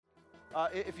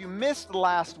If you missed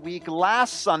last week,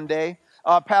 last Sunday,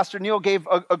 Pastor Neil gave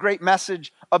a great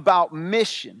message about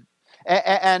mission.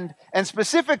 And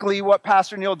specifically what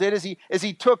Pastor Neil did is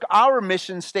he took our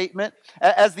mission statement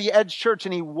as the Edge Church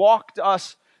and he walked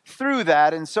us through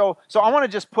that. And so I want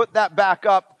to just put that back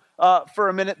up for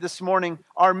a minute this morning,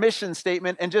 our mission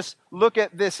statement, and just look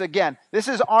at this again. This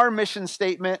is our mission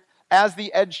statement as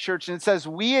the Edge Church, and it says,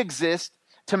 we exist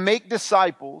to make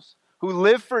disciples who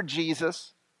live for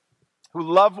Jesus, who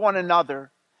love one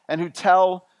another, and who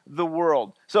tell the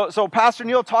world. So Pastor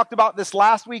Neil talked about this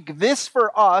last week. This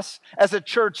for us as a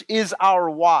church is our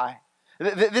why.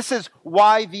 This is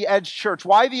why the Edge Church.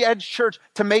 Why the Edge Church?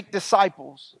 To make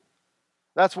disciples.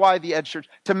 That's why the Edge Church.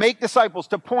 To make disciples,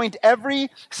 to point every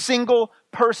single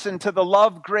person to the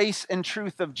love, grace, and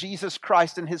truth of Jesus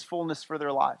Christ and His fullness for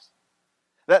their lives.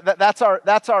 That's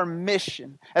our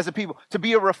mission as a people. To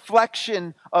be a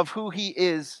reflection of who He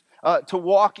is. To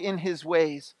walk in His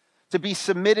ways, to be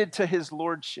submitted to His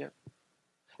lordship,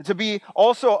 to be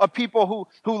also a people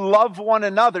who love one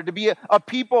another, to be a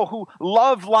people who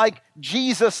love like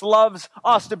Jesus loves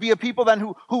us, to be a people then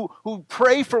who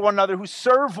pray for one another, who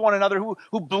serve one another,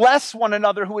 who bless one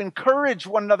another, who encourage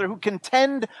one another, who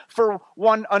contend for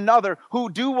one another, who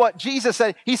do what Jesus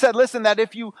said. He said, listen, that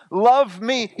if you love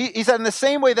me, he said, in the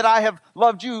same way that I have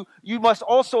loved you, you must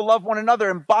also love one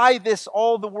another. And by this,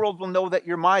 all the world will know that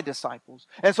you're my disciples.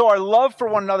 And so our love for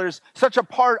one another is such a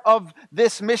part of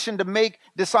this mission to make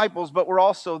disciples, but we're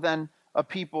also then a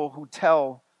people who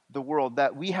tell the world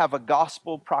that we have a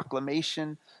gospel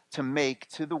proclamation to make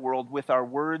to the world with our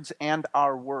words and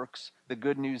our works, the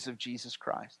good news of Jesus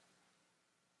Christ.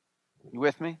 You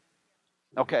with me?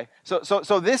 Okay, so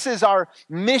this is our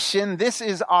mission. This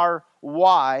is our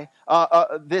why.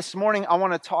 This morning, I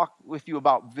want to talk with you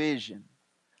about vision.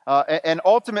 And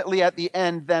ultimately, at the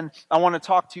end, then, I want to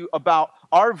talk to you about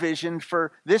our vision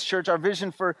for this church, our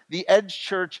vision for the Edge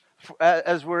Church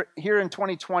as we're here in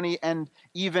 2020 and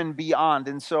even beyond.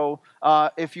 And so,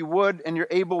 if you would, and you're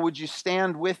able, would you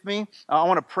stand with me? I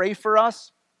want to pray for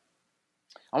us.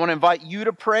 I want to invite you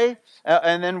to pray,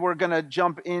 and then we're going to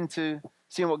jump into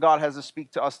seeing what God has to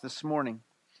speak to us this morning.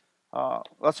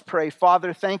 Let's pray.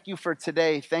 Father, thank you for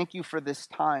today. Thank you for this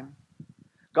time.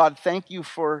 God, thank you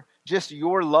for just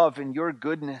your love and your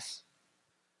goodness.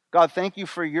 God, thank you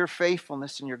for your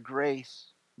faithfulness and your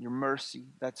grace, your mercy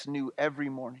that's new every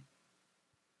morning.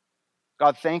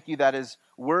 God, thank you that as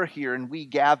we're here and we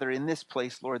gather in this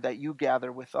place, Lord, that you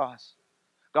gather with us.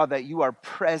 God, that you are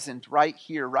present right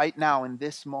here, right now in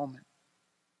this moment.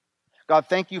 God,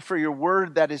 thank you for your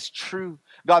word that is true.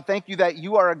 God, thank you that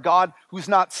you are a God who's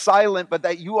not silent, but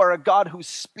that you are a God who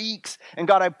speaks. And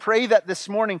God, I pray that this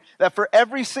morning, that for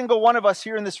every single one of us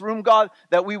here in this room, God,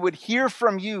 that we would hear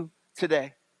from you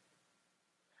today.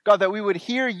 God, that we would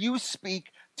hear you speak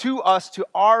to us, to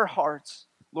our hearts.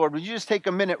 Lord, would you just take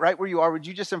a minute right where you are? Would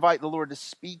you just invite the Lord to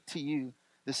speak to you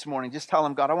this morning? Just tell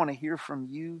him, God, I want to hear from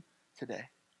you today.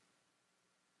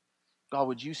 God,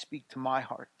 would you speak to my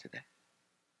heart today?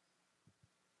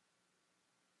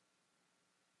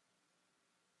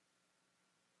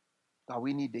 God,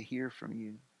 we need to hear from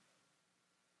you.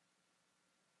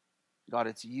 God,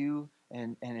 it's you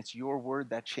and it's your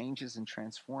word that changes and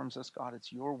transforms us. God, it's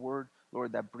your word,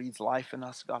 Lord, that breathes life in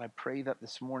us. God, I pray that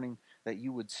this morning that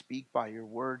you would speak by your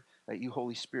word, that you,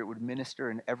 Holy Spirit, would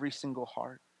minister in every single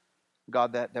heart.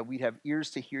 God, that we'd have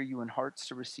ears to hear you and hearts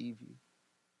to receive you.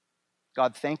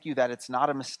 God, thank you that it's not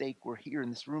a mistake we're here in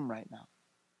this room right now.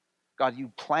 God,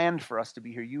 you planned for us to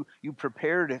be here. You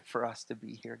prepared it for us to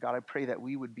be here. God, I pray that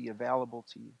we would be available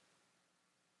to you.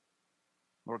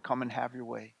 Lord, come and have your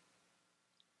way.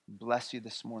 Bless you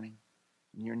this morning.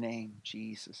 In your name,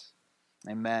 Jesus.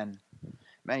 Amen.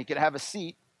 Man, you can have a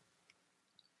seat.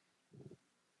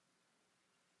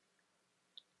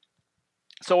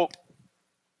 So,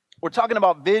 we're talking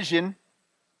about vision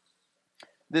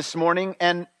this morning,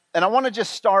 and I want to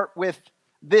just start with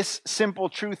this simple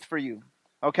truth for you,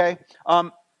 okay?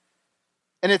 And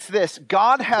it's this: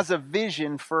 God has a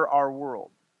vision for our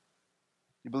world.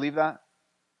 You believe that?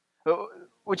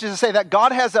 Which is to say that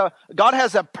God has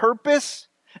a purpose,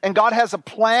 and God has a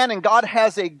plan, and God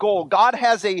has a goal. God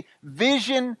has a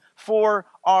vision for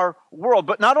our world.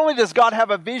 But not only does God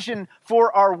have a vision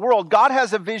for our world, God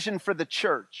has a vision for the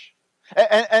church.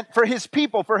 And for his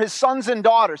people, for his sons and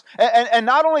daughters. And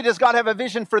not only does God have a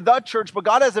vision for the church, but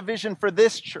God has a vision for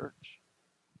this church.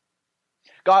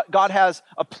 God has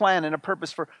a plan and a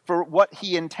purpose for what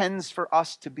he intends for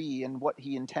us to be and what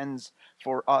he intends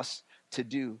for us to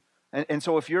do. And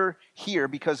so if you're here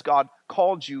because God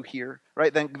called you here,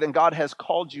 right, then God has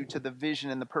called you to the vision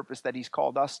and the purpose that he's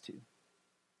called us to.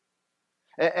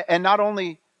 And not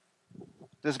only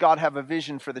does God have a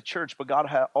vision for the church, but God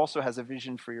also has a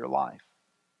vision for your life.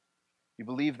 You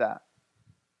believe that?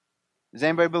 Does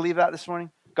anybody believe that this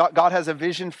morning? God has a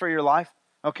vision for your life?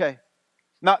 Okay.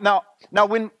 Now,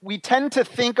 when we tend to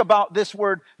think about this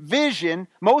word vision,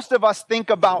 most of us think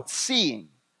about seeing,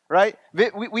 right?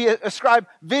 We ascribe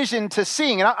vision to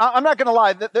seeing. And I'm not going to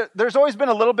lie, there's always been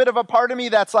a little bit of a part of me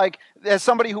that's like, as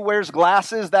somebody who wears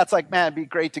glasses, that's like, man, it'd be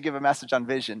great to give a message on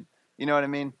vision. You know what I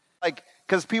mean? Like,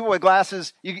 because people with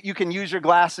glasses, you can use your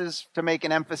glasses to make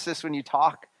an emphasis when you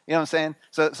talk. You know what I'm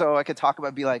saying? So I could talk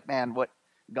about, be like, man, what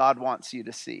God wants you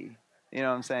to see. You know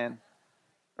what I'm saying?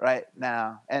 Right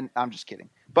now. And I'm just kidding.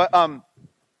 But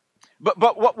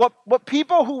what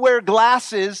people who wear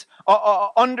glasses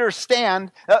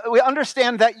understand, we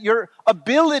understand that your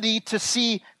ability to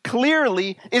see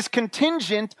clearly is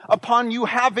contingent upon you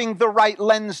having the right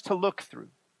lens to look through.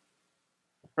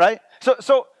 Right?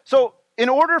 So in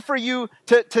order for you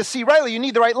to see rightly, you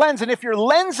need the right lens. And if your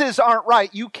lenses aren't right,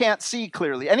 you can't see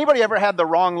clearly. Anybody ever had the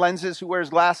wrong lenses who wears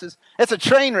glasses? It's a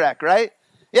train wreck, right?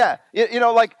 Yeah, you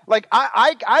know, like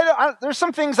I there's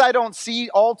some things I don't see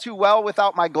all too well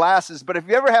without my glasses. But if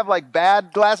you ever have like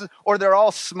bad glasses or they're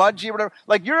all smudgy or whatever,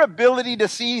 like your ability to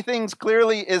see things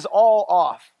clearly is all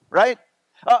off, right?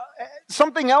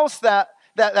 Something else that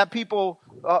people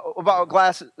about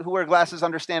glasses who wear glasses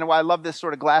understand, and why I love this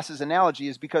sort of glasses analogy,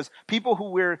 is because people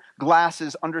who wear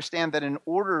glasses understand that in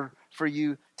order for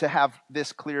you to have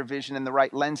this clear vision and the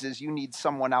right lenses, you need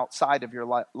someone outside of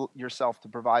yourself to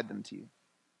provide them to you.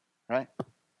 Right?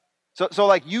 So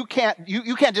like you can't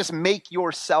just make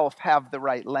yourself have the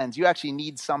right lens. You actually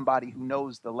need somebody who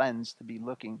knows the lens to be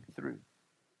looking through.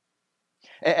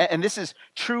 And this is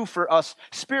true for us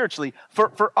spiritually.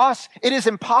 For us, it is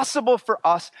impossible for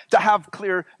us to have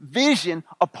clear vision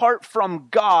apart from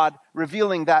God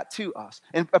revealing that to us,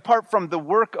 and apart from the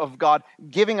work of God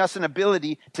giving us an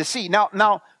ability to see.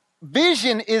 Now,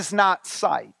 vision is not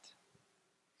sight.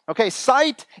 Okay,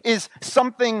 sight is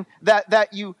something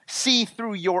that you see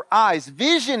through your eyes.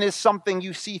 Vision is something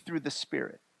you see through the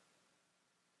Spirit.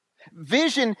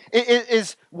 Vision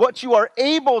is what you are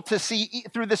able to see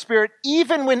through the Spirit,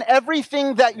 even when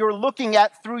everything that you're looking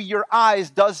at through your eyes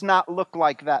does not look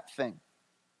like that thing.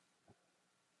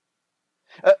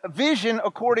 Vision,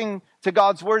 according to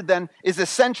God's word, then, is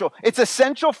essential. It's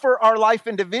essential for our life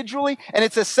individually, and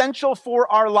it's essential for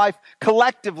our life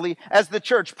collectively as the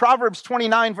church. Proverbs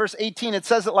 29, verse 18, it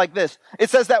says it like this. It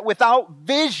says that without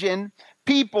vision,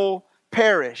 people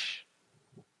perish.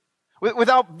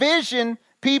 Without vision,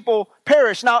 people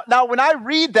perish. Now, when I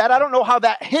read that, I don't know how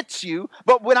that hits you,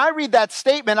 but when I read that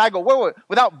statement, I go, wait,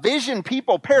 without vision,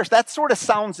 people perish. That sort of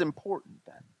sounds important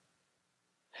then.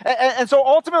 And so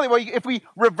ultimately, if we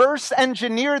reverse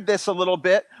engineered this a little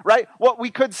bit, right, what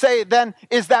we could say then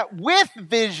is that with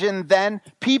vision, then,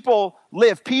 people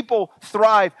live, people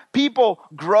thrive, people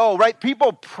grow, right?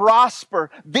 People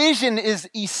prosper. Vision is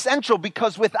essential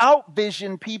because without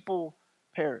vision, people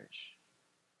perish.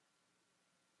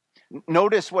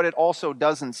 Notice what it also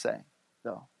doesn't say,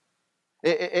 though.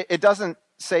 It doesn't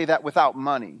say that without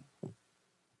money.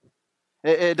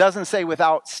 It doesn't say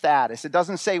without status. It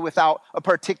doesn't say without a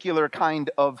particular kind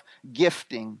of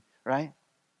gifting, right?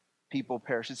 People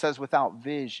perish. It says without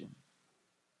vision.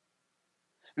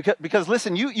 Because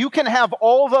listen, you can have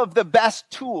all of the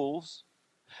best tools,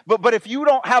 but if you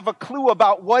don't have a clue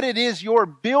about what it is you're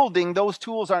building, those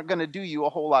tools aren't going to do you a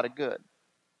whole lot of good.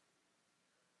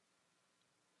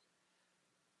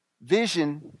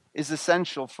 Vision is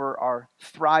essential for our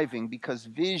thriving because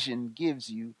vision gives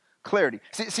you clarity.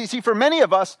 See, for many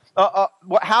of us,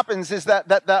 what happens is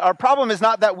that our problem is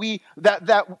not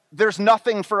that there's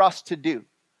nothing for us to do,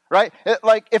 right?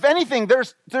 Like, if anything,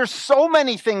 there's so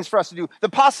many things for us to do. The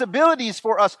possibilities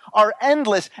for us are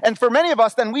endless, and for many of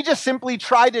us, then we just simply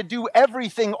try to do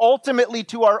everything ultimately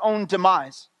to our own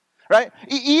demise. Right?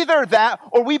 Either that,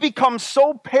 or we become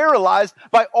so paralyzed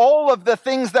by all of the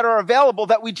things that are available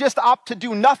that we just opt to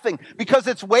do nothing because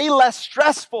it's way less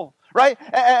stressful, right?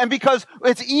 And because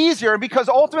it's easier, and because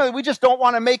ultimately we just don't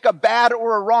want to make a bad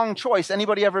or a wrong choice.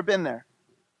 Anybody ever been there?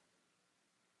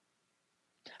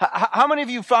 How many of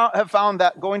you have found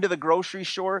that going to the grocery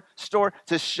store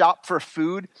to shop for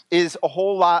food is a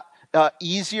whole lot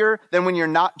easier than when you're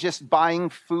not just buying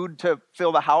food to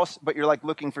fill the house, but you're like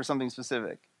looking for something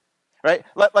specific? Right?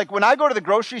 Like when I go to the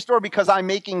grocery store because I'm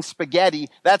making spaghetti,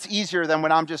 that's easier than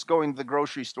when I'm just going to the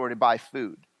grocery store to buy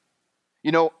food.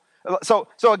 You know, So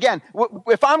again,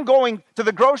 if I'm going to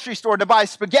the grocery store to buy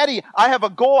spaghetti, I have a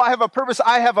goal, I have a purpose,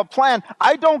 I have a plan.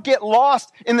 I don't get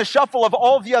lost in the shuffle of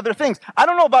all the other things. I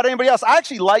don't know about anybody else. I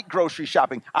actually like grocery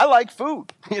shopping. I like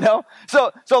food, you know?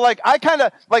 So like I kind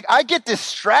of, like I get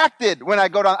distracted when I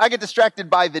go down. I get distracted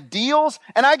by the deals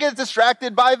and I get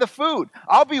distracted by the food.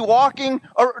 I'll be walking,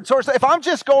 or if I'm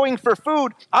just going for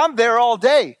food, I'm there all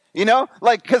day. You know,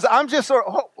 like, because I'm just sort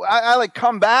of, I like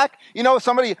come back, you know,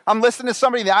 I'm listening to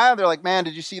somebody in the aisle, they're like, man,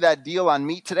 did you see that deal on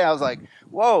meat today? I was like,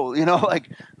 whoa, you know, like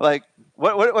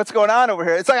what's going on over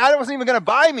here? It's like, I wasn't even going to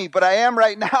buy meat, but I am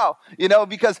right now, you know,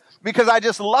 because I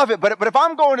just love it. But if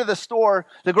I'm going to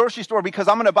the grocery store, because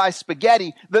I'm going to buy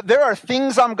spaghetti, there are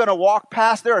things I'm going to walk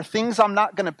past. There are things I'm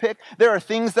not going to pick. There are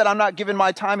things that I'm not giving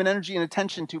my time and energy and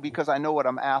attention to because I know what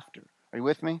I'm after. Are you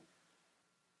with me?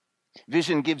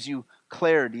 Vision gives you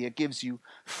clarity. It gives you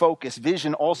focus.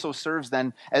 Vision also serves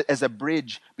then as a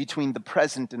bridge between the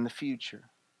present and the future.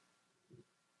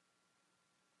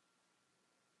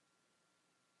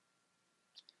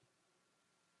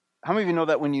 How many of you know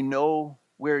that when you know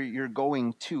where you're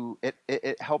going to,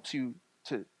 it helps you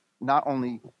to not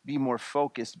only be more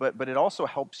focused, but it also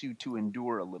helps you to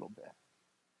endure a little bit.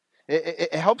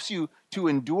 It helps you to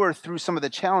endure through some of the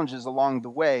challenges along the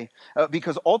way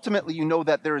because ultimately you know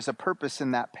that there is a purpose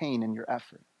in that pain and your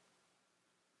effort.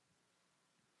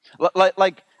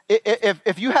 Like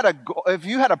if you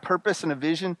had a purpose and a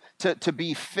vision to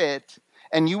be fit,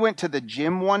 and you went to the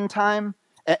gym one time,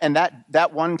 and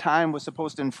that one time was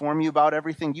supposed to inform you about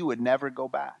everything, you would never go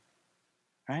back,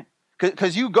 right?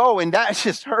 Because you go and that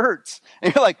just hurts,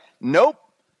 and you're like, nope.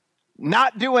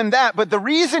 Not doing that. But the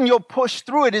reason you'll push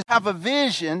through it is have a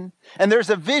vision, and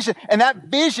there's a vision, and that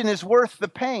vision is worth the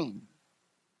pain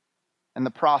and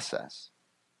the process.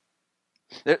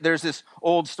 There's this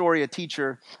old story a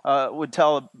teacher would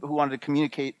tell who wanted to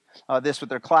communicate this with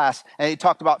their class, and he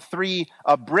talked about three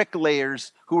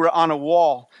bricklayers who were on a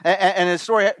wall. And the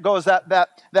story goes that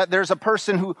there's a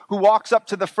person who walks up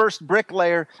to the first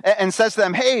bricklayer and says to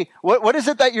them, hey, what is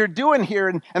it that you're doing here?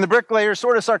 And the bricklayer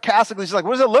sort of sarcastically is like,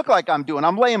 what does it look like I'm doing?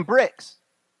 I'm laying bricks.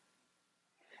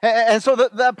 And so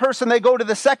that person, they go to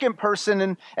the second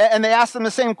person and they ask them the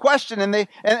same question, and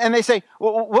they say,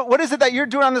 well, what is it that you're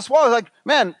doing on this wall? It's like,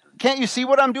 man, can't you see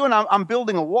what I'm doing? I'm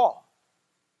building a wall.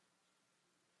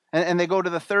 And they go to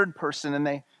the third person and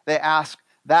they ask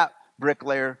that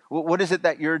bricklayer, what is it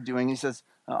that you're doing? He says,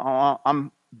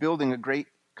 I'm building a great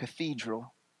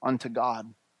cathedral unto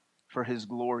God for his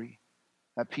glory,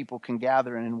 that people can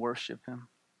gather in and worship him.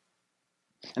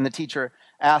 And the teacher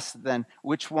asked then,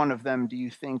 which one of them do you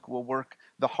think will work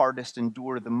the hardest,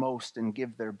 endure the most, and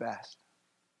give their best?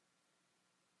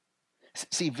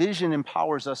 See, vision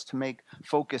empowers us to make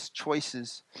focused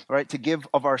choices, right? To give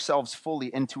of ourselves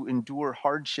fully and to endure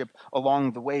hardship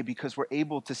along the way because we're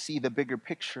able to see the bigger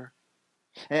picture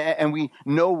and we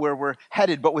know where we're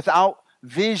headed. But without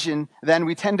vision, then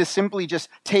we tend to simply just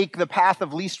take the path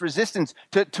of least resistance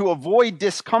to avoid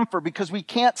discomfort because we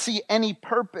can't see any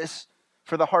purpose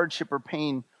for the hardship or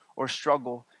pain or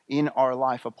struggle in our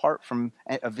life apart from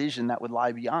a vision that would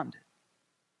lie beyond it.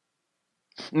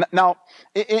 Now,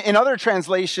 in other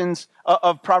translations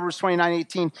of Proverbs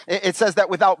 29:18, it says that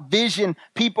without vision,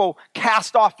 people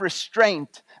cast off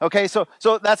restraint. Okay, so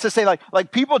that's to say,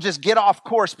 like people just get off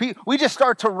course. We just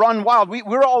start to run wild.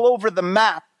 We're all over the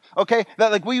map. Okay,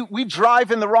 that like we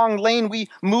drive in the wrong lane, we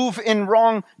move in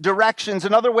wrong directions.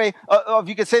 Another way of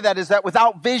you could say that is that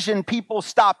without vision, people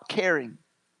stop caring.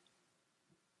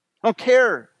 Don't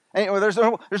care. Anyway, there's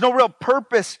no real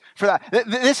purpose for that.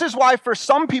 This is why for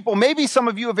some people, maybe some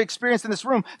of you have experienced in this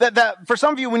room, that for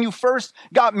some of you, when you first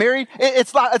got married,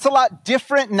 it's a lot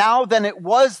different now than it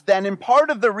was then. And part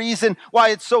of the reason why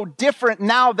it's so different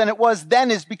now than it was then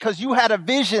is because you had a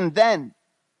vision then.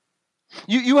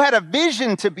 You had a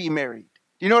vision to be married.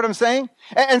 You know what I'm saying?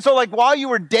 And so like while you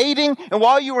were dating and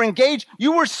while you were engaged,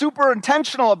 you were super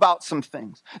intentional about some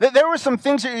things. There were some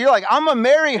things that you're like, I'm going to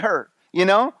marry her, you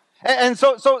know? And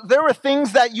so there were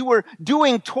things that you were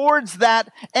doing towards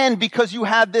that end because you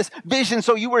had this vision.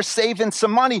 So you were saving some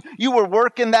money. You were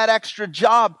working that extra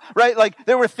job, right? Like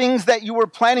there were things that you were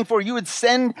planning for. You would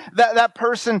send that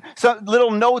person some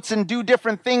little notes and do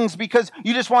different things because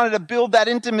you just wanted to build that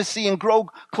intimacy and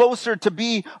grow closer to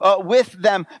be with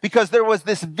them because there was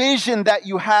this vision that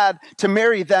you had to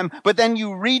marry them. But then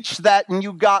you reached that and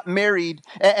you got married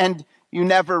and you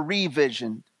never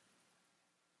revisioned.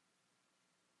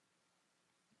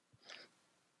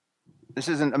 This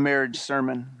isn't a marriage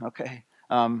sermon, okay?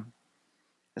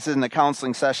 This isn't a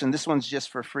counseling session. This one's just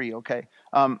for free, okay?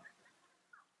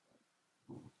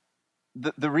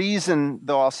 The reason,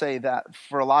 though, I'll say that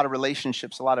for a lot of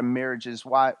relationships, a lot of marriages,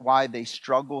 why they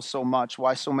struggle so much,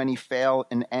 why so many fail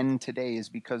and end today is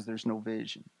because there's no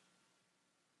vision.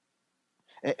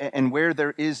 And where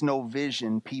there is no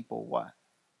vision, people what?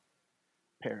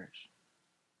 Perish.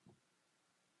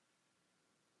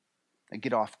 They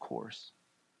get off course.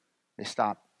 They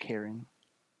stop caring.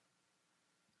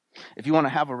 If you want to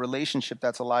have a relationship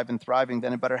that's alive and thriving,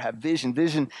 then it better have vision.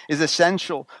 Vision is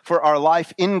essential for our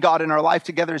life in God and our life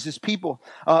together as His people.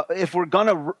 If we're going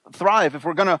to thrive, if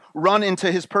we're going to run into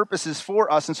His purposes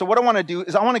for us. And so what I want to do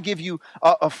is I want to give you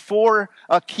four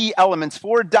key elements,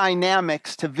 four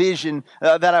dynamics to vision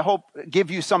that I hope give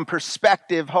you some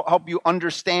perspective, help you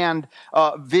understand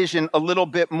vision a little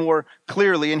bit more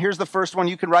clearly. And here's the first one.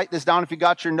 You can write this down. If you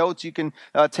got your notes, you can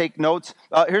take notes.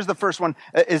 Here's the first one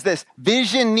is this.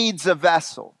 Vision needs a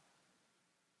vessel.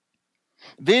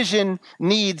 Vision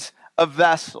needs a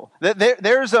vessel.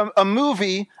 There's a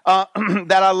movie that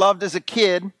I loved as a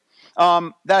kid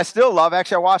that I still love.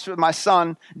 Actually, I watched it with my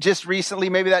son just recently.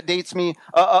 Maybe that dates me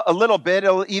a little bit.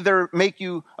 It'll either make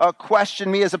you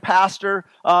question me as a pastor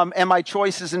and my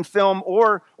choices in film,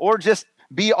 or just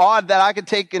be odd that I could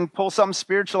take and pull something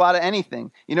spiritual out of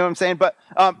anything. You know what I'm saying?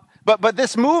 But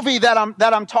this movie that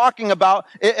I'm talking about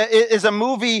is a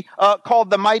movie called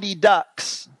The Mighty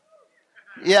Ducks.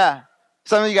 Yeah,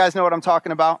 some of you guys know what I'm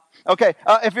talking about. Okay,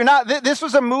 if you're not, this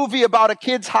was a movie about a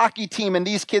kids' hockey team, and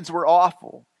these kids were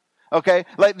awful. Okay,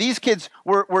 like these kids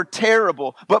were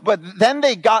terrible. But then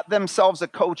they got themselves a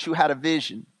coach who had a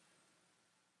vision.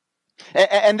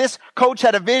 And this coach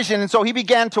had a vision, and so he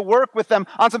began to work with them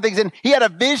on some things. And he had a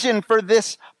vision for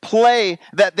this play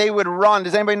that they would run.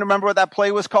 Does anybody remember what that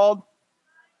play was called?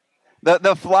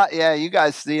 The fly. Yeah, you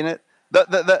guys seen it.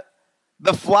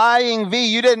 The flying V.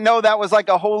 You didn't know that was like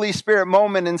a Holy Spirit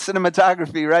moment in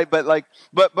cinematography, right?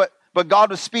 But God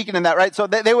was speaking in that, right? So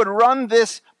they would run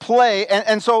this play,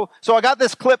 and so I got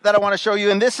this clip that I want to show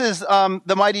you, and this is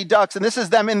the Mighty Ducks, and this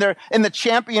is them in the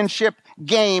championship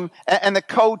game, and the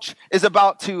coach is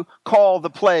about to call the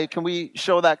play. Can we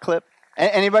show that clip?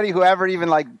 Anybody who ever even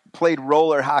like played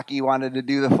roller hockey wanted to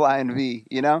do the flying V,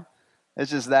 you know? It's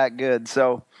just that good.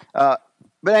 So, but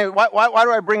anyway, why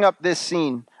do I bring up this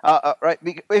scene? Right?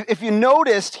 If you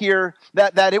noticed here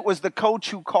that it was the coach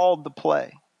who called the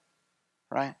play,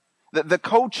 right? The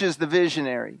coach is the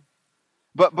visionary,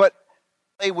 but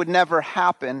it would never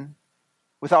happen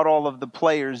without all of the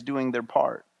players doing their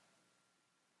part.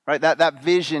 Right? That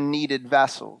vision needed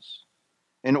vessels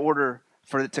in order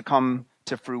for it to come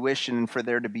to fruition and for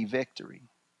there to be victory.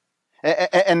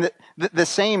 And the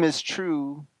same is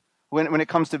true when it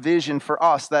comes to vision for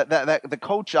us. That the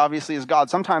coach obviously is God.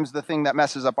 Sometimes the thing that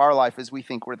messes up our life is we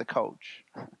think we're the coach.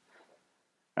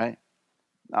 Right?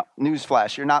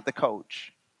 Newsflash, you're not the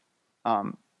coach.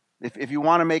 If you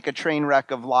want to make a train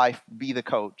wreck of life, be the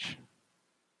coach.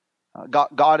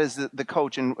 God is the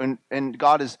coach, and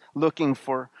God is looking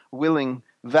for willing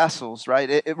vessels,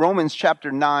 right? Romans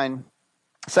chapter 9,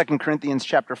 2 Corinthians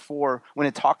chapter 4, when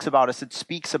it talks about us, it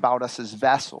speaks about us as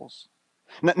vessels.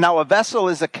 Now, a vessel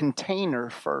is a container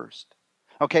first.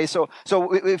 Okay, so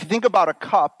if you think about a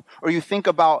cup, or you think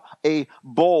about a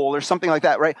bowl or something like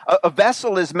that, right? A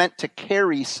vessel is meant to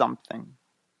carry something.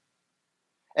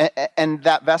 And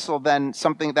that vessel then,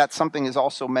 something is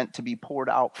also meant to be poured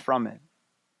out from it.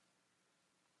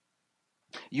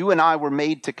 You and I were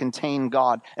made to contain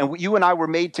God. And you and I were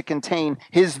made to contain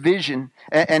His vision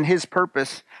and His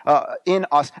purpose in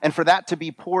us, and for that to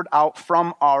be poured out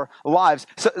from our lives.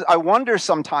 So I wonder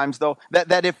sometimes, though,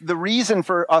 that if the reason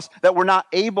for us that we're not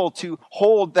able to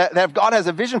hold, that if God has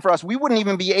a vision for us, we wouldn't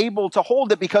even be able to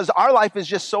hold it because our life is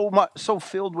just so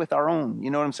filled with our own, you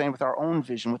know what I'm saying, with our own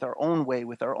vision, with our own way,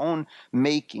 with our own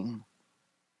making.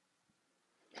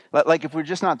 Like if we're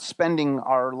just not spending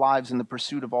our lives in the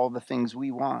pursuit of all the things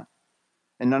we want,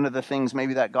 and none of the things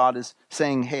maybe that God is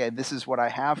saying, hey, this is what I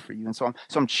have for you. And so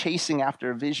I'm chasing after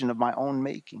a vision of my own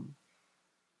making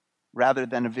rather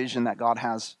than a vision that God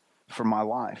has for my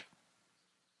life.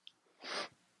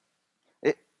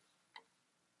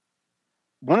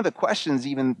 One of the questions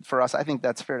even for us, I think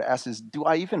that's fair to ask, is do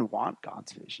I even want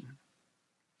God's vision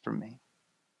for me?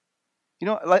 You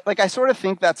know, like I sort of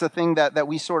think that's a thing that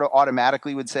we sort of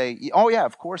automatically would say, oh yeah,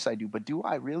 of course I do, but do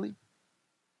I really?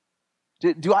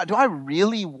 Do I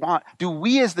really want, do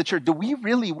we as the church, do we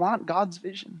really want God's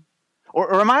vision?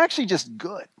 Or am I actually just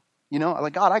good? You know,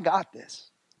 like, God, I got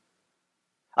this.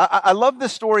 I love the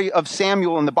story of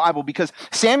Samuel in the Bible because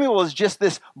Samuel is just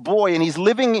this boy and he's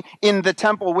living in the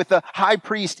temple with the high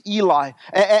priest Eli.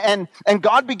 And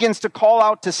God begins to call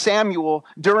out to Samuel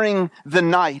during the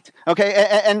night. Okay,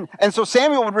 and so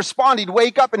Samuel would respond. He'd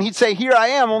wake up and he'd say, "Here I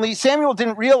am." Only Samuel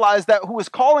didn't realize that who was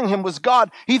calling him was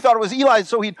God. He thought it was Eli.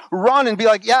 So he'd run and be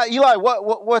like, "Yeah, Eli,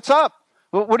 what's up?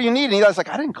 What do you need?" And Eli's like,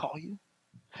 "I didn't call you."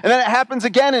 And then it happens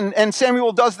again, and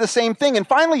Samuel does the same thing. And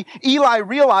finally, Eli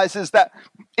realizes that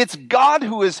it's God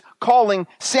who is calling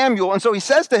Samuel. And so he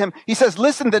says to him, he says,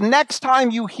 "Listen, the next time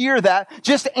you hear that,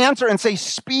 just answer and say,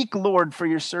 'Speak, Lord, for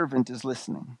your servant is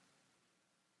listening.'"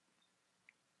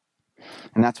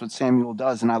 And that's what Samuel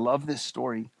does. And I love this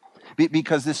story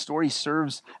because this story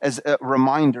serves as a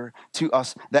reminder to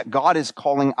us that God is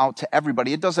calling out to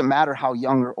everybody. It doesn't matter how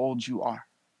young or old you are.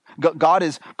 God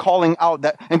is calling out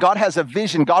that, and God has a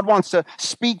vision. God wants to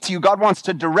speak to you. God wants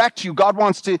to direct you. God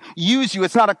wants to use you.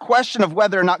 It's not a question of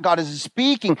whether or not God is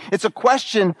speaking. It's a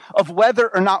question of whether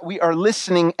or not we are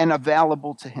listening and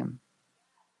available to him.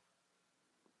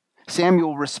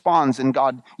 Samuel responds and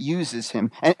God uses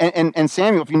him. And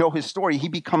Samuel, if you know his story, he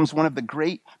becomes one of the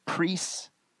great priests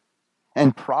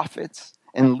and prophets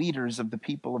and leaders of the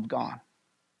people of God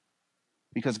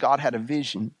because God had a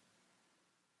vision.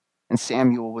 And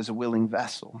Samuel was a willing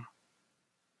vessel.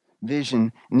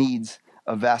 Vision needs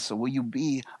a vessel. Will you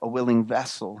be a willing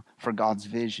vessel for God's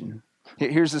vision?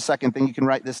 Here's the second thing. You can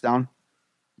write this down.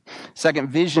 Second,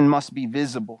 vision must be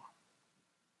visible.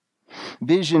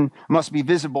 Vision must be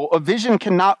visible. A vision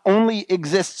cannot only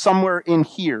exist somewhere in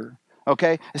here,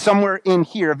 okay? Somewhere in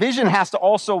here. A vision has to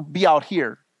also be out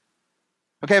here.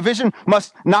 Okay, a vision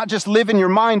must not just live in your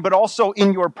mind, but also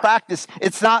in your practice.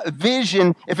 It's not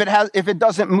vision if it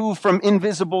doesn't move from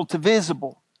invisible to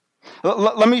visible.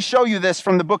 Let me show you this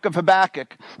from the book of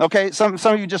Habakkuk. Okay, some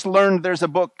of you just learned there's a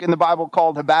book in the Bible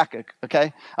called Habakkuk.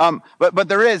 Okay, but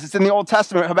there is. It's in the Old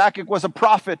Testament. Habakkuk was a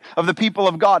prophet of the people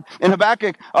of God. In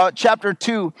Habakkuk chapter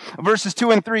 2, verses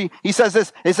 2 and 3, he says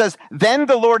this. He says, "Then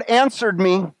the Lord answered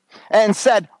me and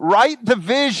said, 'Write the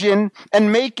vision and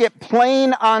make it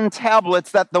plain on tablets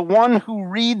that the one who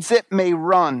reads it may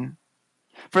run.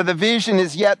 For the vision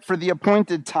is yet for the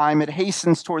appointed time. It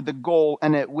hastens toward the goal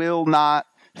and it will not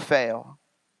fail.'"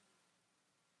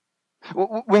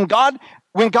 When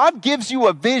God gives you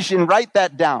a vision, write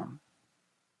that down.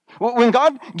 When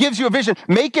God gives you a vision,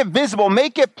 make it visible,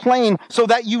 make it plain so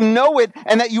that you know it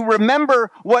and that you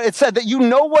remember what it said, that you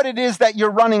know what it is that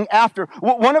you're running after.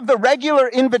 One of the regular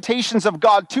invitations of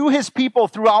God to his people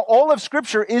throughout all of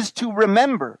Scripture is to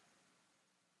remember.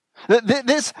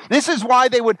 This is why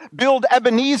they would build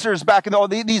Ebenezer's back in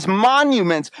these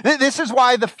monuments. This is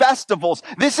why the festivals.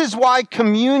 This is why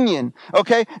communion.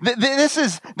 Okay, this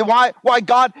is why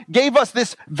God gave us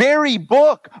this very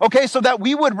book. Okay, so that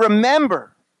we would remember.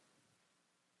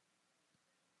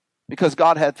 Because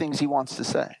God had things he wants to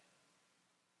say.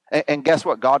 And guess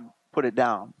what? God put it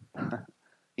down.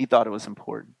 He thought it was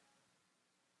important.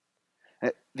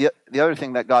 The other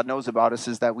thing that God knows about us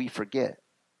is that we forget.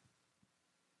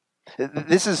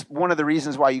 This is one of the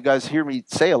reasons why you guys hear me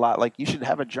say a lot, like you should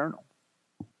have a journal.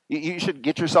 You should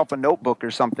get yourself a notebook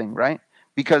or something, right?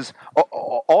 Because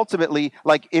ultimately,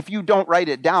 like if you don't write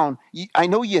it down, I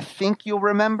know you think you'll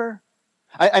remember.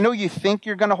 I know you think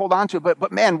you're going to hold on to it,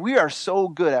 but man, we are so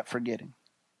good at forgetting.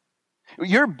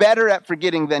 You're better at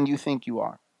forgetting than you think you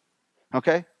are.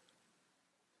 Okay?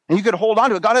 And you could hold on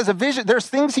to it. God has a vision. There's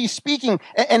things he's speaking.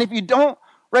 And if you don't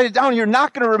write it down, you're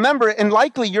not going to remember it. And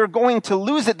likely you're going to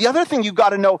lose it. The other thing you've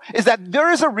got to know is that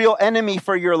there is a real enemy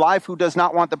for your life who does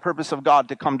not want the purpose of God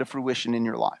to come to fruition in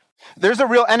your life. There's a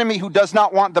real enemy who does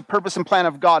not want the purpose and plan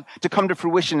of God to come to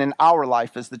fruition in our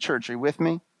life as the church. Are you with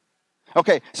me?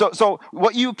 Okay, so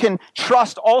what you can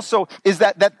trust also is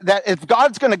that if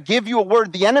God's going to give you a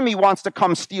word, the enemy wants to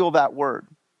come steal that word.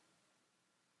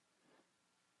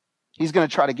 He's going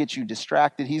to try to get you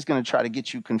distracted. He's going to try to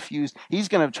get you confused. He's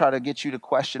going to try to get you to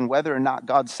question whether or not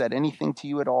God said anything to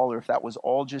you at all, or if that was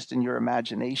all just in your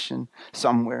imagination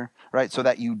somewhere, right? So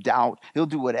that you doubt. He'll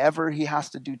do whatever he has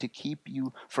to do to keep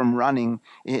you from running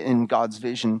in God's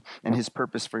vision and his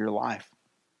purpose for your life.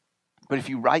 But if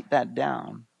you write that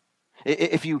down,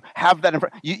 if you have that in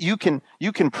front, you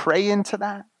can pray into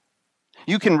that.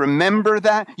 You can remember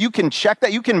that. You can check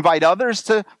that. You can invite others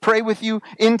to pray with you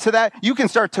into that. You can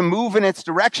start to move in its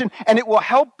direction, and it will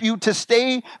help you to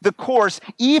stay the course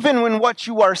even when what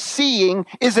you are seeing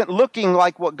isn't looking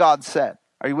like what God said.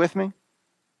 Are you with me?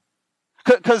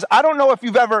 Because I don't know if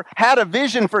you've ever had a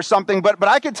vision for something, but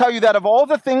I can tell you that of all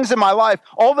the things in my life,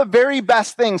 all the very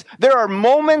best things, there are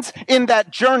moments in that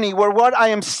journey where what I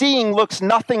am seeing looks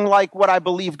nothing like what I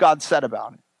believe God said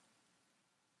about it.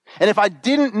 And if I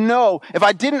didn't know, if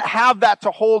I didn't have that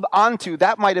to hold on to,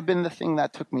 that might have been the thing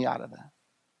that took me out of that.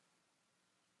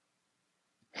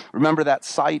 Remember that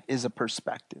sight is a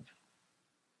perspective.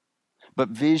 But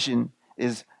vision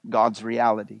is God's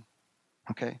reality.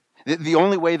 Okay? The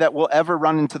only way that we'll ever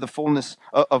run into the fullness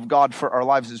of God for our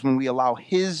lives is when we allow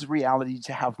His reality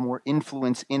to have more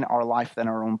influence in our life than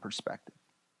our own perspective.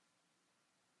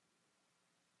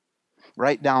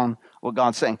 Write down what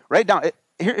God's saying. Write down.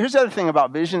 Here's the other thing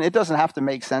about vision. It doesn't have to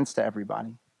make sense to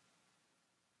everybody.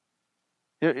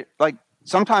 Like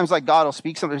sometimes, like God will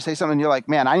speak something, say something, and you're like,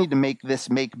 man, I need to make this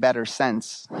make better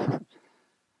sense.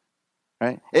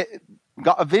 Right?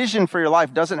 A vision for your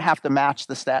life doesn't have to match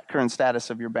the current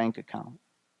status of your bank account.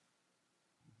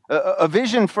 A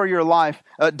vision for your life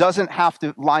doesn't have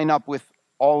to line up with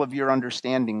all of your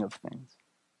understanding of things.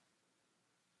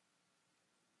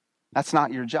 That's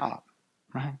not your job,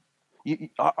 right?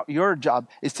 Your job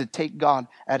is to take God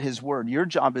at His word. Your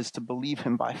job is to believe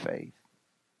Him by faith.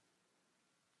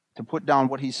 To put down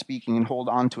what He's speaking and hold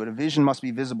on to it. A vision must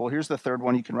be visible. Here's the third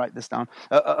one. You can write this down.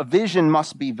 A vision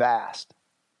must be vast.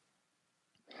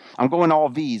 I'm going all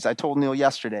V's. I told Neil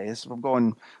yesterday. I'm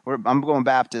going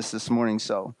Baptist this morning,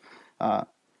 so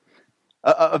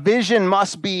a vision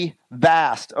must be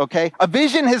vast, okay? A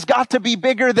vision has got to be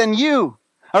bigger than you,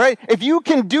 all right? If you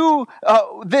can do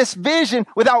this vision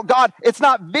without God, it's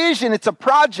not vision, it's a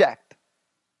project.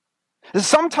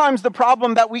 Sometimes the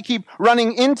problem that we keep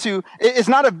running into is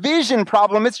not a vision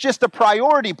problem, it's just a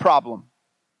priority problem.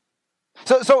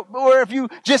 Or if you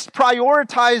just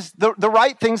prioritize the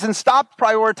right things and stop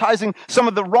prioritizing some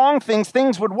of the wrong things,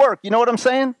 things would work. You know what I'm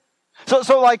saying?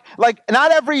 So like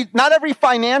not every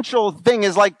financial thing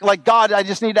is like God, I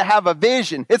just need to have a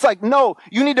vision. It's like, no,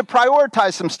 you need to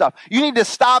prioritize some stuff. You need to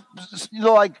stop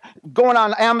like going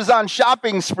on Amazon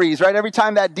shopping sprees, right? Every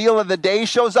time that deal of the day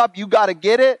shows up, you got to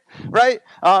get it, right?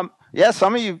 Yeah,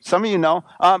 some of you know.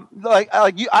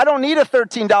 I don't need a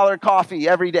 $13 coffee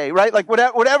every day, right? Like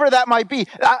whatever that might be.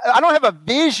 I don't have a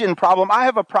vision problem. I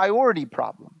have a priority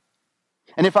problem.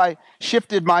 And if I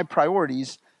shifted my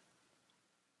priorities,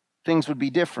 things would be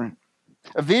different.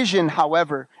 A vision,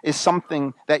 however, is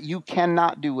something that you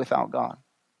cannot do without God.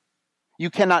 You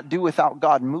cannot do without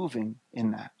God moving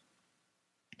in that.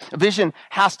 A vision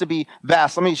has to be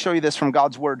vast. Let me show you this from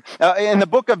God's word. In the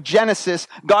book of Genesis,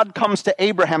 God comes to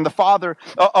Abraham, the father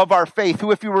of our faith, who,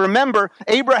 if you remember,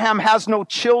 Abraham has no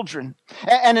children.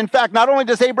 And in fact, not only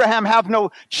does Abraham have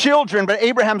no children, but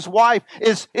Abraham's wife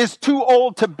is too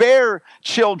old to bear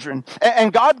children.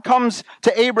 And God comes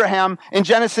to Abraham in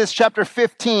Genesis chapter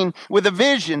 15 with a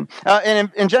vision.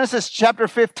 And in Genesis chapter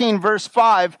 15, verse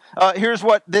 5, here's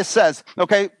what this says.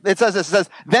 Okay, it says,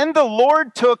 then the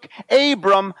Lord took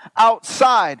Abram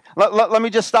outside. Let me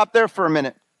just stop there for a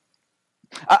minute.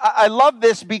 I love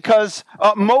this because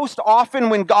most often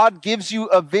when God gives you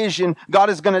a vision, God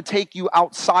is going to take you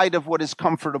outside of what is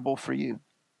comfortable for you.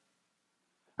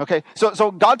 Okay, so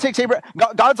God takes Abraham.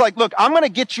 God's like, look, I'm going to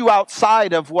get you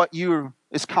outside of what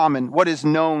is common, what is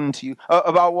known to you,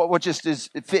 about what just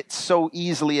it fits so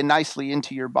easily and nicely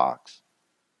into your box.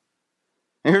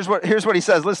 And here's what he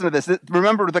says. Listen to this.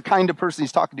 Remember the kind of person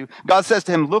he's talking to. God says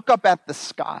to him, look up at the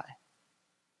sky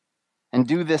and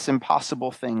do this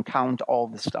impossible thing. Count all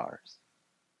the stars.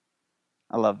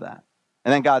 I love that.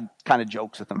 And then God kind of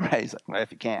jokes with him, right? He's like, well,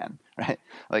 if you can, right?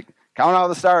 Like, count all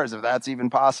the stars if that's even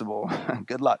possible.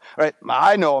 Good luck, right?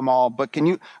 I know them all, but can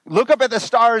you look up at the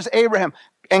stars, Abraham,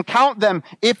 and count them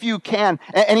if you can?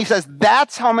 And he says,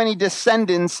 that's how many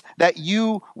descendants that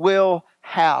you will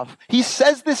have. He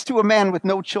says this to a man with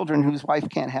no children whose wife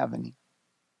can't have any.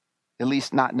 At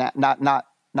least not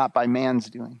by man's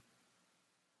doing.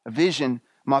 A vision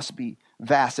must be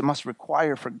vast. It must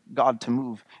require for God to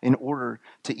move in order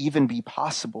to even be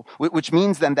possible, which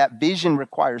means then that vision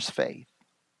requires faith.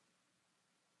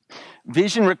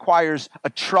 Vision requires a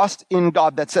trust in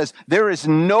God that says, there is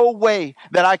no way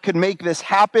that I could make this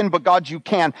happen, but God, you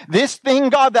can. This thing,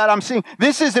 God, that I'm seeing,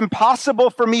 this is impossible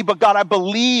for me, but God, I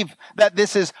believe that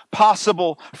this is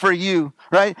possible for you,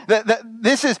 right? That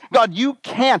this is, God, you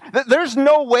can. There's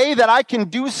no way that I can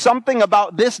do something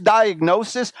about this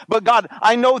diagnosis, but God,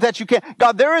 I know that you can.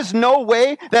 God, there is no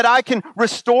way that I can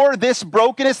restore this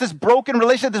brokenness, this broken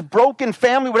relationship, this broken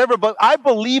family, whatever, but I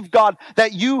believe, God,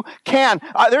 that you can.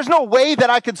 There's no way that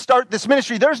I could start this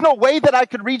ministry. There's no way that I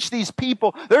could reach these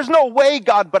people. There's no way,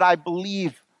 God, but I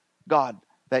believe, God,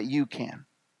 that you can.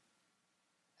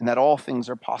 And that all things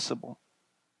are possible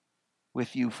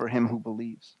with you for him who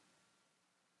believes.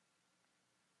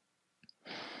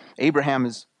 Abraham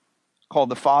is called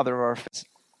the father of our faith.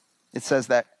 It says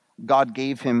that God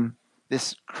gave him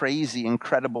this crazy,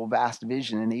 incredible, vast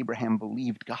vision, and Abraham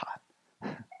believed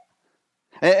God.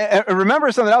 And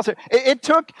remember something else here. It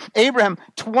took Abraham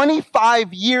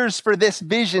 25 years for this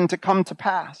vision to come to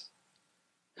pass.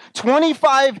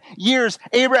 25 years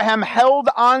Abraham held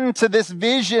on to this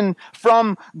vision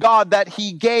from God that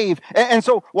he gave. And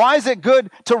so why is it good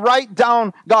to write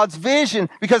down God's vision?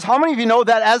 Because how many of you know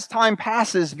that as time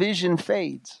passes, vision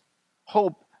fades,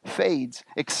 hope fades,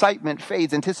 excitement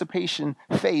fades, anticipation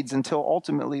fades until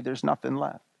ultimately there's nothing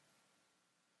left?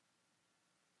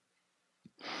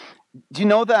 Do you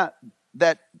know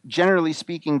that generally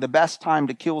speaking, the best time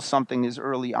to kill something is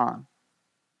early on?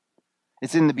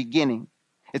 It's in the beginning.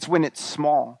 It's when it's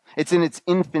small. It's in its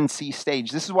infancy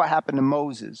stage. This is what happened to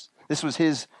Moses. This was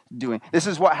his doing. This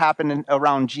is what happened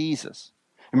around Jesus.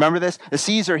 Remember this? The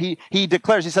Caesar, he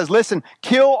declares, he says, listen,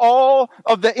 kill all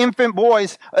of the infant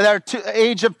boys that are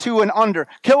age of 2 and under.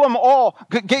 Kill them all.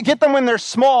 Get them when they're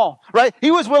small, right?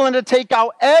 He was willing to take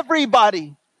out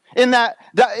everybody in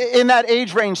that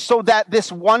age range so that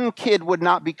this one kid would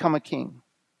not become a king.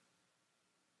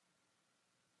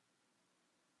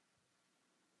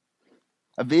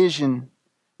 A vision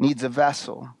needs a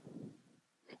vessel.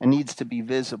 It needs to be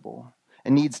visible.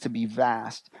 It needs to be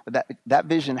vast. But that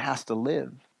vision has to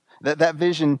live. That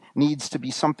vision needs to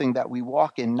be something that we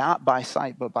walk in, not by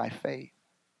sight, but by faith.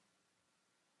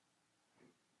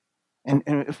 And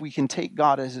if we can take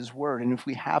God as his word, and if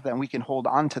we have that and we can hold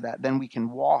on to that, then we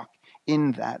can walk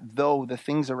in that, though the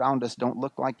things around us don't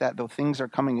look like that, though things are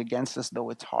coming against us, though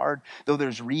it's hard, though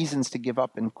there's reasons to give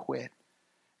up and quit.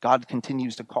 God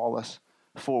continues to call us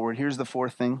forward. Here's the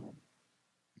fourth thing.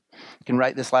 You can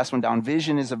write this last one down.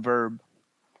 Vision is a verb.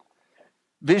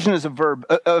 Vision is a verb.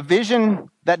 A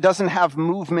vision that doesn't have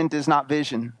movement is not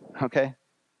vision, okay?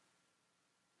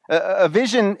 A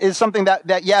vision is something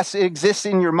that, yes, it exists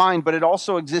in your mind, but it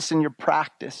also exists in your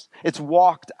practice. It's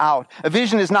walked out. A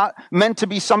vision is not meant to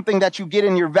be something that you get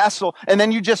in your vessel and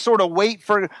then you just sort of wait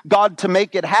for God to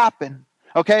make it happen.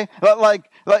 Okay? Like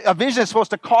a vision is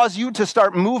supposed to cause you to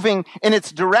start moving in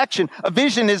its direction. A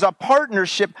vision is a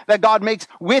partnership that God makes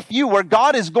with you where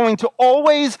God is going to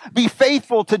always be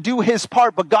faithful to do his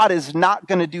part, but God is not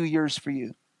going to do yours for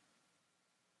you.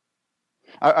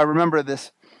 I remember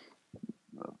this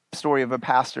story of a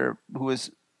pastor who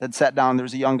had sat down. There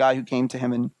was a young guy who came to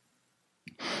him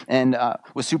and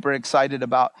was super excited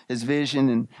about his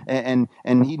vision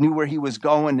and he knew where he was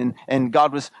going and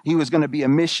he was going to be a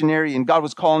missionary and God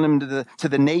was calling him to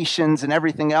the nations and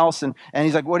everything else and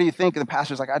he's like, what do you think? And the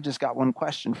pastor's like, I just got one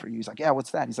question for you. He's like, yeah,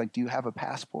 what's that? He's like, do you have a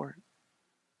passport?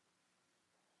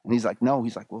 And he's like, no.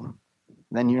 He's like, well,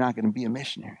 then you're not going to be a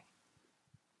missionary.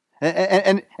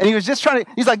 And he was just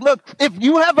he's like, look, if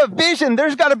you have a vision,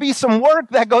 there's got to be some work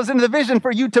that goes into the vision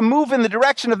for you to move in the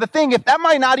direction of the thing. If that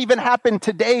might not even happen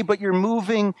today, but you're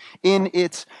moving in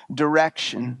its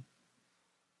direction.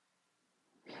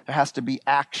 There has to be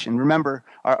action. Remember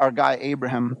our guy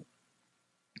Abraham.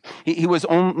 He was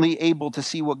only able to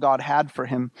see what God had for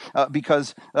him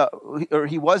because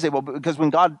when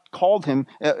God called him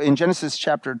in Genesis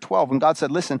chapter 12, when God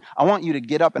said, listen, I want you to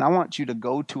get up and I want you to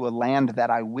go to a land that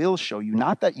I will show you,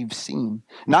 not that you've seen,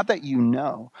 not that you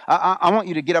know. I want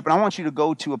you to get up and I want you to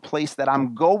go to a place that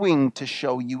I'm going to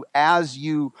show you as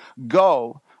you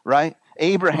go, right?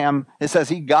 Abraham, it says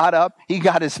he got up, he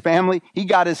got his family, he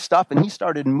got his stuff, and he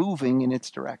started moving in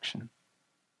its direction.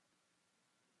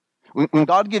 When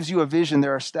God gives you a vision,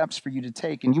 there are steps for you to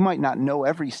take, and you might not know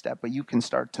every step, but you can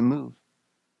start to move.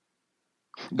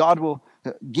 God will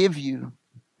give you,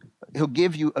 he'll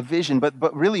give you a vision,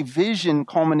 but really vision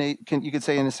you could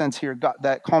say in a sense here,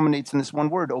 that culminates in this one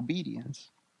word, obedience.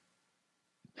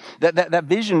 That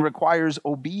vision requires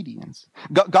obedience.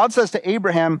 God says to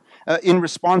Abraham in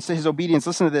response to his obedience,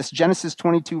 listen to this, Genesis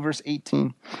 22 verse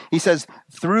 18. He says,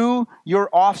 through your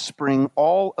offspring,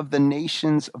 all of the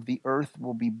nations of the earth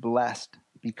will be blessed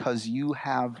because you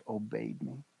have obeyed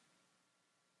me.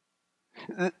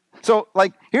 So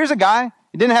here's a guy,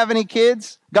 he didn't have any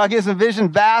kids. God gives him a vision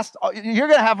vast. You're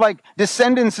going to have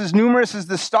descendants as numerous as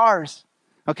the stars.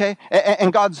 Okay,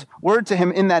 and God's word to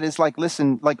him in that is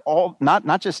listen, all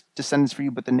not just descendants for you,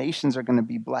 but the nations are going to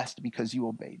be blessed because you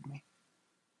obeyed me.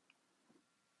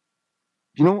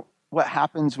 You know what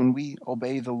happens when we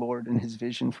obey the Lord and his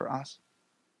vision for us?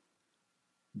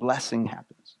 Blessing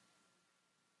happens.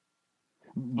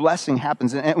 Blessing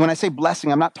happens. And when I say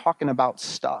blessing, I'm not talking about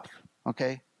stuff,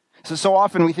 okay? So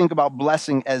often we think about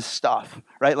blessing as stuff,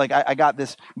 right? I got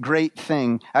this great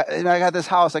thing. I got this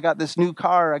house. I got this new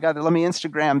car. Let me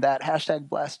Instagram that,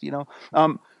 #blessed,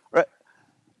 Right?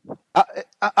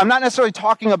 I'm not necessarily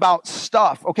talking about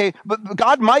stuff, okay? But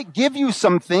God might give you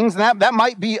some things, and that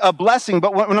might be a blessing.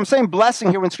 But when I'm saying blessing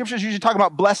here, when Scripture is usually talking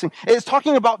about blessing, it's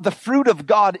talking about the fruit of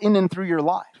God in and through your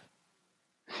life.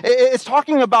 It's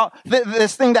talking about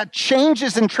this thing that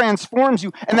changes and transforms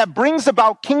you, and that brings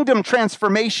about kingdom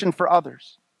transformation for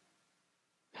others.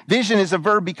 Vision is a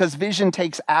verb because vision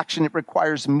takes action. It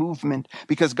requires movement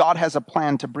because God has a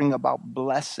plan to bring about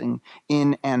blessing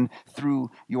in and through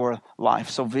your life.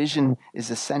 So vision is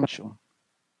essential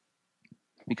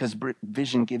because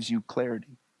vision gives you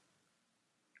clarity.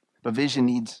 But vision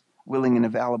needs willing and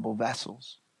available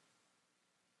vessels.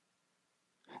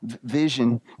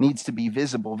 Vision needs to be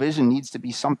visible. Vision needs to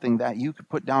be something that you could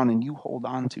put down and you hold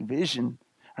on to. Vision,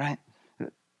 right?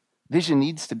 Vision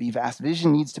needs to be vast.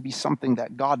 Vision needs to be something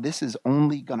that, God, this is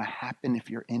only going to happen if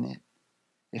you're in it.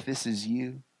 If this is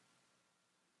you.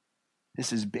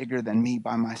 This is bigger than me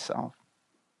by myself.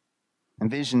 And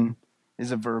vision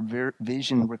is a verb.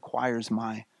 Vision requires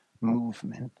my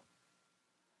movement,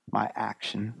 my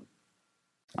action.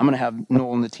 I'm going to have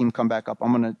Noel and the team come back up.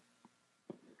 I'm going to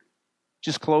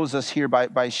just close us here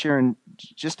by sharing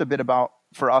just a bit about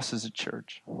for us as a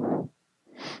church.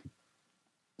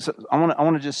 So I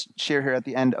want to just share here at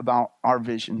the end about our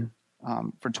vision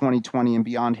for 2020 and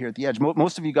beyond here at the Edge.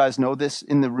 Most of you guys know this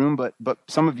in the room, but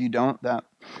some of you don't. That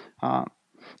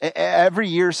every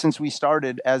year since we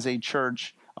started as a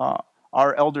church,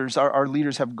 our elders, our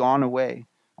leaders have gone away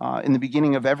in the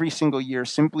beginning of every single year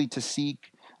simply to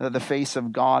seek the face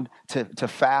of God, to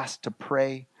fast, to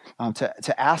pray.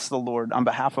 To ask the Lord on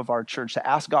behalf of our church, to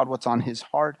ask God what's on his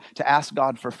heart, to ask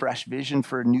God for fresh vision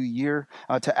for a new year,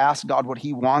 to ask God what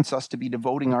he wants us to be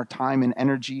devoting our time and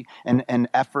energy and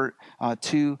effort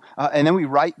to. And then we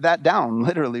write that down,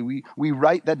 literally. We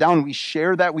write that down, we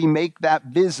share that, we make that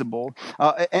visible.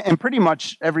 And pretty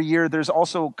much every year there's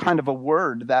also kind of a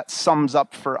word that sums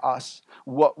up for us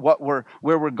where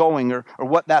we're going or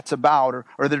what that's about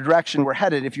or the direction we're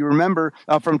headed. If you remember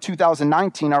from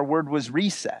 2019, our word was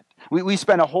reset. We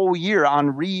spent a whole year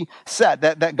on reset,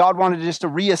 that God wanted just to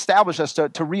reestablish us, to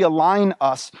realign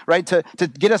us, right? To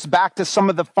get us back to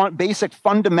some of the basic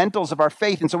fundamentals of our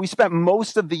faith. And so we spent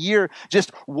most of the year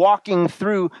just walking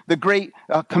through the great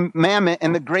commandment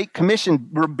and the great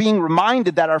commission. We're being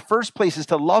reminded that our first place is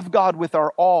to love God with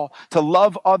our all, to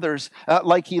love others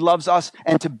like he loves us,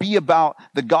 and to be about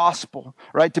the gospel,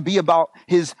 right? To be about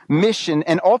his mission.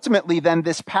 And ultimately then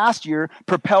this past year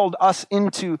propelled us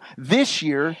into this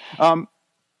year. And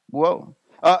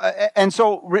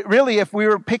so really, if we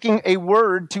were picking a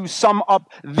word to sum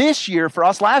up this year for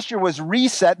us, last year was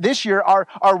reset. This year,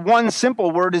 our one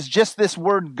simple word is just this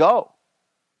word go.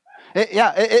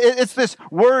 It's this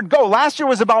word go. Last year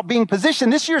was about being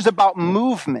positioned. This year is about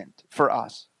movement for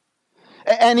us.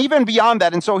 And even beyond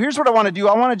that. And so here's what I want to do.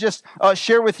 I want to just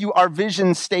share with you our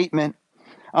vision statement.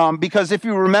 Because if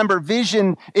you remember,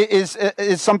 vision is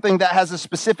something that has a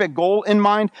specific goal in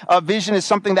mind. Vision is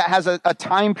something that has a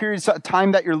time period, a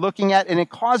time that you're looking at, and it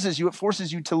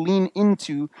forces you to lean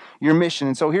into your mission.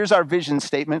 And so here's our vision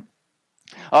statement.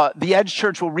 The Edge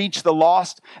Church will reach the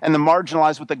lost and the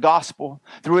marginalized with the gospel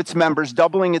through its members,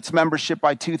 doubling its membership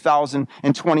by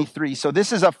 2023. So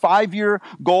this is a 5-year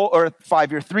goal, or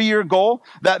 3-year goal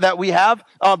that we have.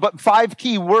 But 5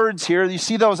 key words here. You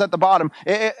see those at the bottom.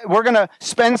 We're going to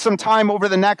spend some time over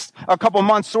the next couple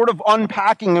months sort of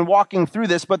unpacking and walking through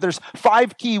this. But there's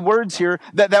 5 key words here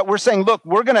that we're saying, look,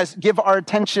 we're going to give our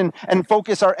attention and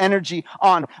focus our energy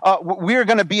on. We're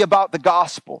going to be about the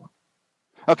gospel.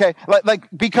 Okay,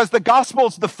 because the gospel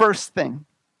is the first thing.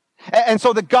 And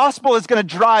so the gospel is going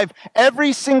to drive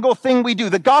every single thing we do.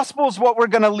 The gospel is what we're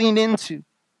going to lean into.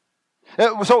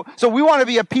 So we want to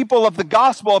be a people of the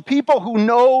gospel, a people who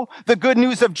know the good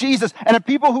news of Jesus, and a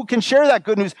people who can share that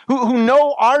good news, who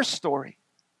know our story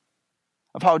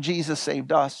of how Jesus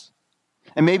saved us.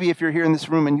 And maybe if you're here in this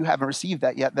room and you haven't received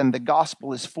that yet, then the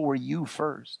gospel is for you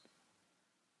first.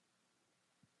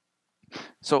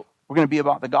 So we're going to be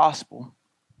about the gospel.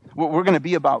 We're going to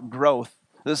be about growth.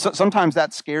 Sometimes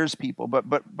that scares people,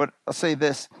 but I'll say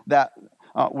this, that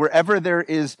wherever there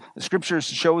is, the scripture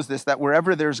shows this, that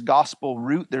wherever there's gospel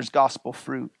root, there's gospel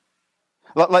fruit.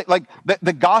 Like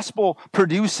the gospel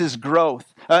produces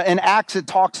growth. In Acts, it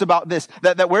talks about this,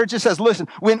 that where it just says, listen,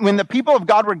 when the people of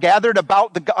God were gathered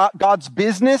about God's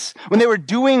business, when they were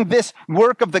doing this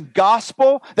work of the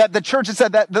gospel, that the church had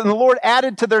said that the Lord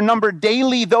added to their number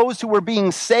daily those who were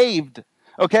being saved.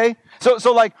 Okay?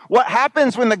 So like what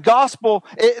happens when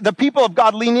the people of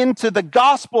God lean into the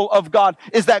gospel of God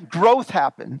is that growth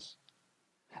happens.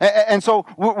 And so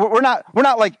we're not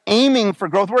like aiming for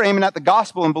growth. We're aiming at the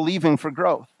gospel and believing for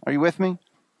growth. Are you with me?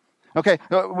 Okay,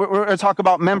 we're going to talk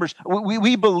about members.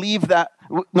 We believe that,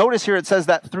 notice here it says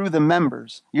that through the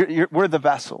members. We're the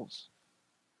vessels.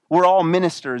 We're all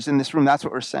ministers in this room. That's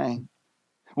what we're saying.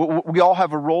 We all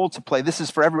have a role to play. This is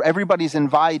for everybody's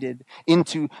invited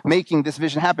into making this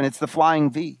vision happen. It's the flying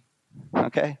V,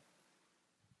 okay?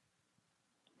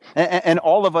 And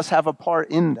all of us have a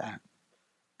part in that.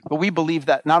 But we believe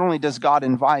that not only does God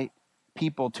invite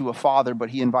people to a father, but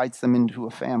he invites them into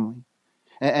a family.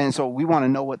 And so we want to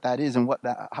know what that is and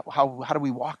how do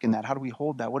we walk in that? How do we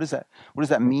hold that? What does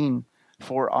that mean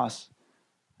for us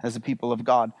as the people of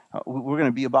God? We're going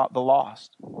to be about the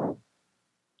lost.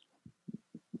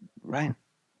 Right?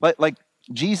 Like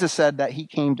Jesus said that he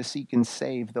came to seek and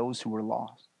save those who were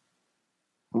lost.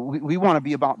 We want to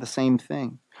be about the same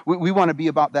thing. We want to be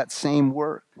about that same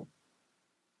work.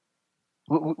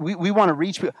 We want to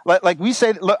reach people. Like we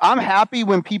say, look, I'm happy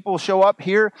when people show up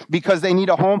here because they need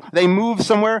a home. They move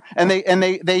somewhere and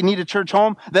they need a church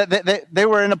home. They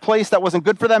were in a place that wasn't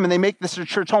good for them and they make this their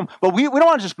church home. But we don't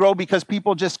want to just grow because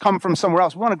people just come from somewhere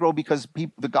else. We want to grow because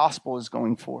the gospel is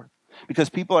going forth, because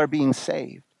people are being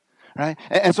saved. Right?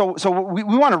 And so we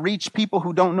want to reach people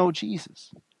who don't know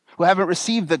Jesus, who haven't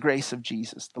received the grace of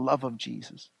Jesus, the love of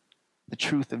Jesus, the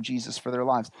truth of Jesus for their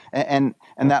lives. And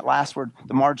that last word,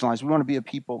 the marginalized, we want to be a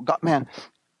people.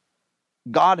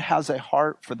 God has a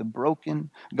heart for the broken.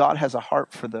 God has a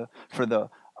heart for the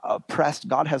oppressed.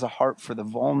 God has a heart for the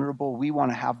vulnerable. We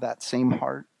want to have that same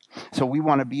heart. So we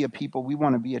want to be a people. We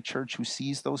want to be a church who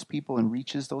sees those people and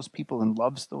reaches those people and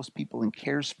loves those people and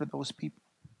cares for those people.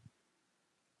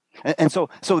 And so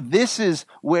this is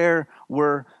where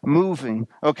we're moving,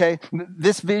 okay?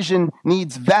 This vision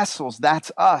needs vessels. That's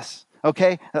us,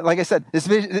 okay? Like I said, this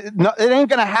vision, it ain't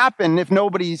going to happen if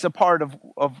nobody's a part of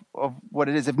what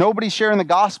it is. If nobody's sharing the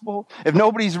gospel, if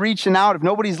nobody's reaching out, if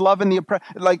nobody's loving the oppressed,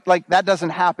 like that doesn't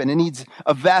happen. It needs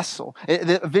a vessel.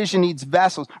 A vision needs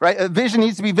vessels, right? A vision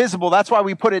needs to be visible. That's why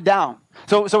we put it down.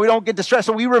 So we don't get distressed.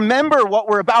 So we remember what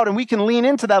we're about and we can lean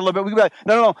into that a little bit. We can be like,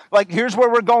 no. Like, here's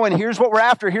where we're going. Here's what we're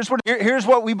after. Here's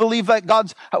what we believe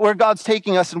that where God's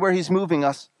taking us and where he's moving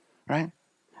us, right?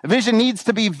 A vision needs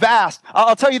to be vast.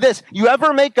 I'll tell you this. You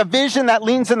ever make a vision that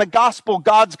leans in the gospel,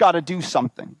 God's got to do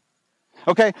something.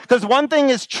 Okay? Because one thing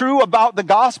is true about the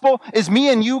gospel is me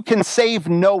and you can save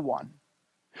no one.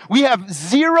 We have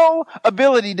zero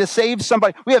ability to save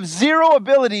somebody. We have zero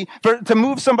ability to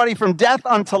move somebody from death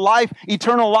unto life,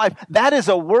 eternal life. That is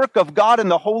a work of God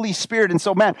and the Holy Spirit. And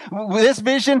so, man, this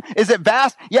vision, is it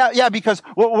vast? Yeah, because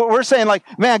we're saying, like,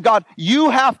 man, God,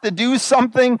 you have to do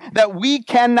something that we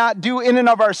cannot do in and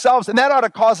of ourselves. And that ought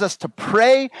to cause us to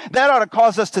pray. That ought to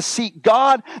cause us to seek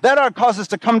God. That ought to cause us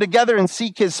to come together and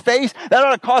seek his face. That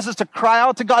ought to cause us to cry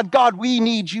out to God, God, we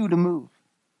need you to move.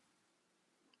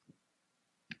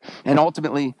 And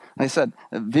ultimately, like I said,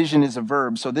 vision is a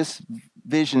verb. So this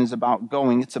vision is about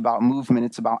going. It's about movement.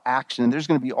 It's about action. And there's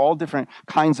going to be all different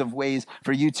kinds of ways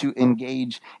for you to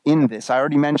engage in this. I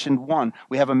already mentioned one.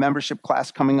 We have a membership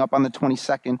class coming up on the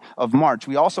 22nd of March.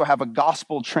 We also have a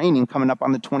gospel training coming up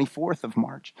on the 24th of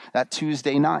March, that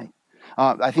Tuesday night.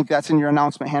 I think that's in your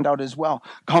announcement handout as well.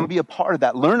 Come be a part of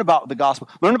that. Learn about the gospel.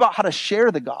 Learn about how to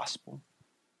share the gospel.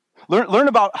 Learn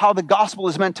about how the gospel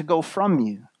is meant to go from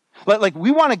you. Like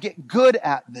we want to get good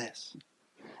at this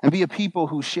and be a people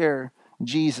who share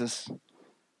Jesus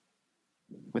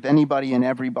with anybody and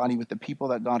everybody, with the people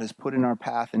that God has put in our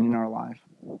path and in our life.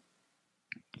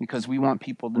 Because we want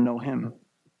people to know him.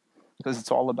 Because it's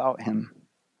all about him.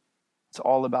 It's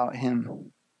all about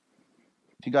him.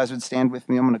 If you guys would stand with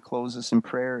me, I'm going to close this in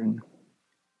prayer. And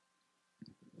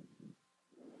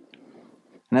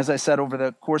as I said, over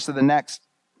the course of the next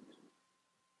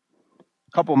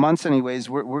couple months anyways,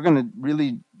 we're going to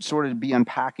really sort of be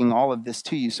unpacking all of this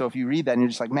to you. So if you read that and you're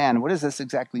just like, man, what does this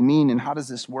exactly mean and how does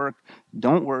this work?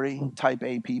 Don't worry, type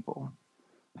A people,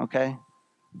 okay?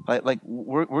 Like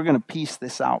we're going to piece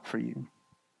this out for you. And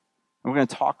we're going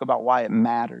to talk about why it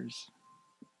matters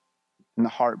and the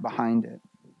heart behind it.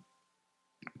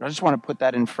 But I just want to put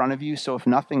that in front of you, so if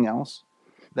nothing else,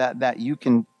 that you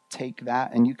can take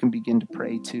that and you can begin to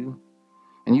pray too.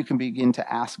 And you can begin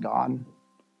to ask God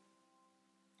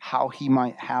how he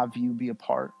might have you be a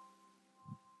part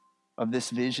of this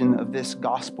vision, of this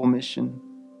gospel mission.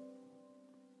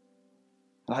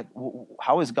 Like,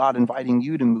 how is God inviting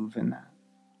you to move in that?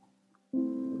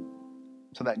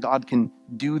 So that God can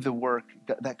do the work,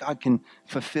 that God can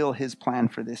fulfill his plan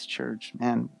for this church.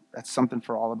 Man, that's something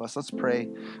for all of us. Let's pray.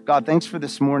 God, thanks for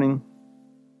this morning.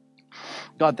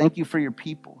 God, thank you for your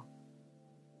people.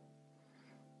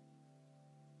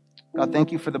 God,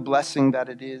 thank you for the blessing that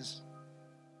it is,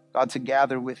 God, to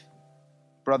gather with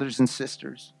brothers and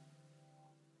sisters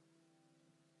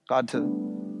God,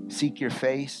 to seek your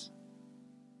face.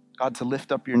 God, to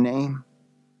lift up your name.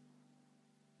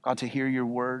 God, to hear your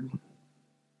word.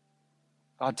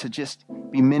 God, to just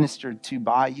be ministered to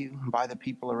by you and by the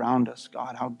people around us.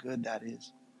 God, how good that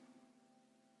is.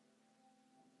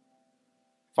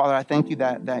 Father, I thank you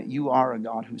that you are a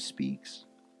God who speaks.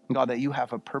 God, that you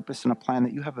have a purpose and a plan,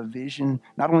 that you have a vision,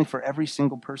 not only for every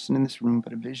single person in this room,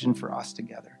 but a vision for us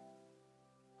together.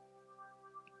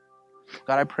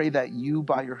 God, I pray that you,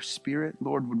 by your Spirit,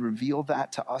 Lord, would reveal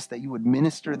that to us, that you would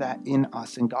minister that in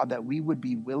us, and God, that we would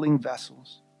be willing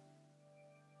vessels,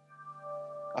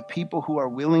 a people who are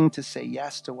willing to say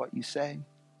yes to what you say,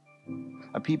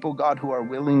 a people, God, who are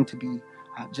willing to be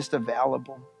just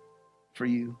available for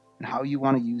you and how you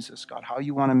want to use us, God, how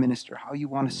you want to minister, how you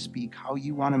want to speak, how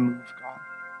you want to move, God.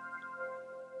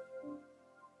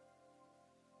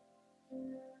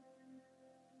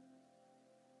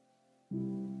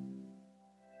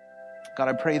 God,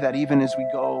 I pray that even as we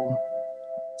go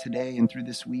today and through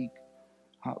this week,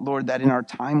 Lord, that in our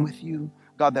time with you,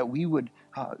 God, that we would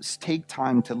take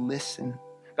time to listen.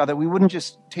 God, that we wouldn't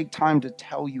just take time to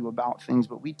tell you about things,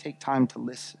 but we take time to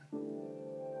listen.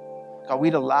 God,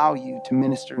 we'd allow you to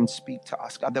minister and speak to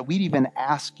us. God, that we'd even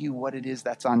ask you what it is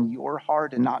that's on your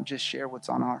heart and not just share what's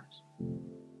on ours.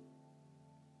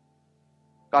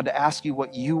 God, to ask you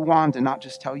what you want and not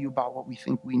just tell you about what we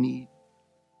think we need.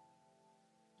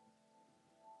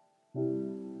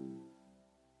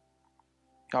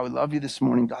 God, we love you this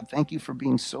morning. God, thank you for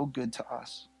being so good to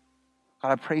us.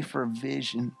 God, I pray for a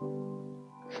vision.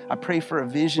 I pray for a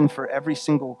vision for every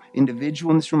single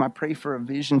individual in this room. I pray for a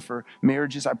vision for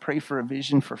marriages. I pray for a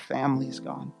vision for families,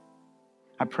 God.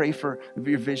 I pray for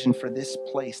your vision for this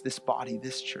place, this body,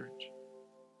 this church.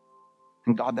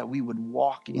 And God, that we would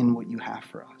walk in what you have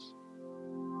for us.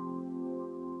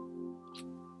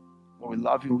 Lord, we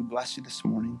love you and we bless you this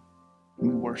morning.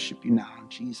 And we worship you now in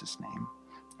Jesus' name.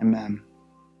 Amen.